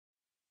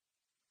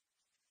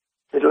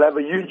it'll have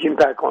a huge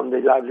impact on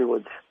their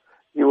livelihoods.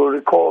 You will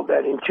recall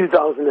that in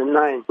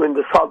 2009, when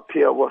the South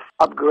Pier was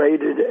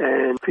upgraded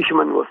and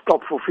fishermen were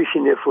stopped for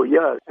fishing there for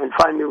years, and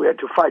finally we had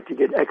to fight to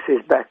get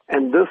access back.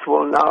 And this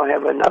will now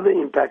have another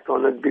impact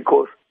on it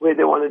because where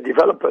they want to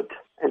develop it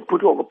and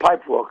put all the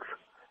pipe works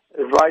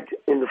is right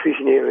in the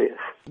fishing areas.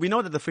 We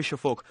know that the fisher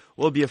folk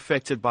will be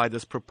affected by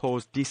this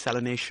proposed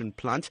desalination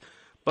plant,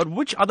 but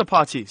which other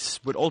parties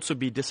would also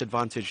be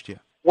disadvantaged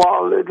here?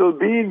 Well,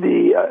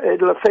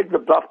 it'll affect the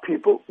Bluff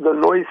people. The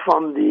noise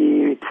from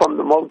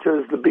the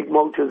motors, the big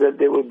motors that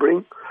they will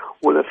bring,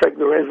 will affect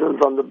the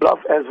residents on the Bluff,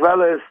 as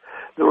well as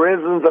the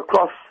residents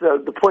across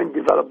the Point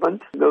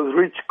development. Those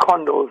rich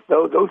condos,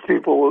 those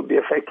people will be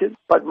affected.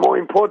 But more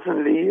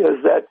importantly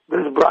is that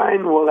this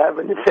brine will have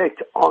an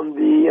effect on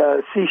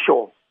the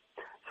seashore.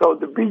 So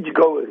the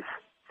beachgoers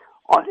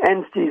on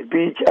Anstey's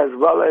Beach, as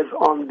well as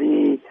on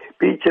the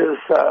beaches,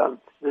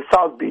 the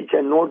South Beach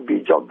and North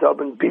Beach of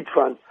Durban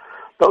beachfront,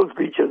 those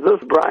beaches, this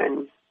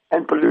brine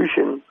and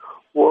pollution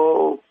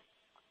will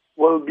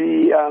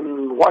be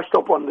washed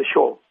up on the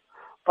shore.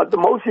 But the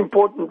most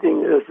important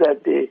thing is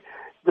that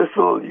this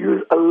will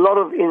use a lot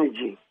of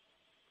energy,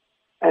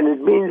 and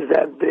it means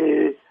that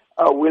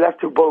we'll have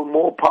to build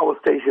more power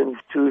stations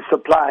to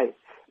supply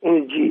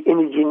energy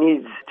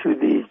needs to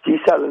these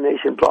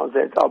desalination plants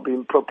that are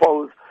being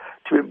proposed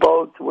to be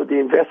built with the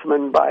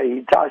investment by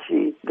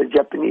Hitachi, the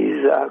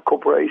Japanese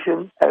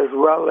corporation, as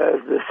well as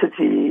the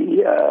city,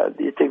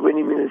 the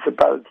eThekwini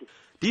municipality.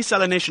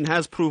 Desalination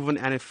has proven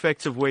an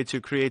effective way to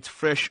create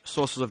fresh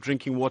sources of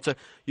drinking water.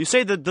 You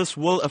say that this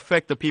will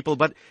affect the people,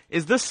 but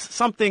is this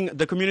something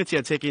the community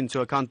are taking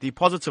into account, the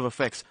positive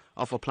effects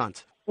of a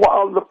plant?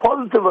 Well, the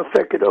positive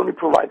effect, it only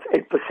provides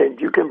 8%.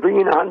 You can bring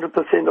in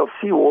 100% of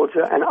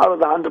seawater, and out of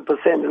the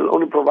 100%, it'll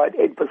only provide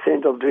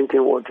 8% of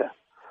drinking water.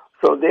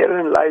 So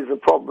therein lies the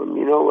problem.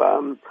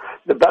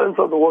 The balance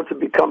of the water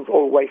becomes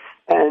all waste.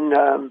 And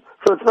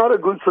so it's not a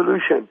good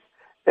solution.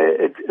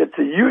 It's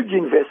a huge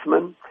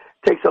investment,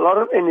 takes a lot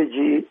of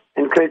energy,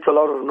 and creates a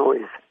lot of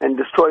noise and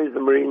destroys the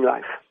marine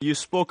life. You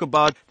spoke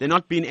about there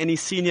not being any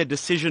senior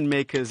decision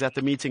makers at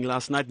the meeting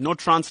last night, no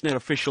Transnet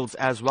officials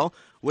as well.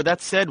 With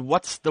that said,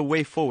 what's the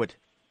way forward?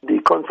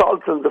 The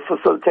consultant, the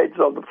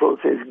facilitator of the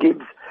process,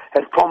 Gibbs,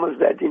 has promised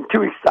that in 2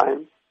 weeks'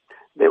 time,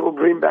 they will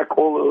bring back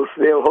all those.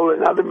 They'll hold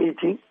another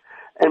meeting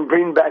and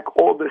bring back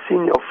all the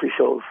senior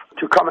officials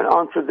to come and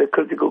answer the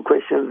critical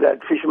questions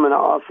that fishermen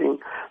are asking,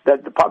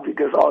 that the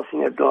public is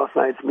asking at last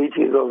night's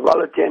meeting. It was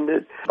well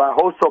attended by a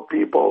host of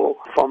people,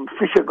 from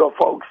fisher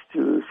folks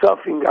to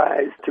surfing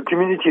guys to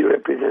community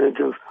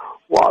representatives,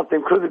 who asked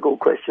them critical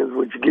questions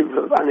which Gibbs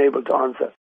was unable to answer.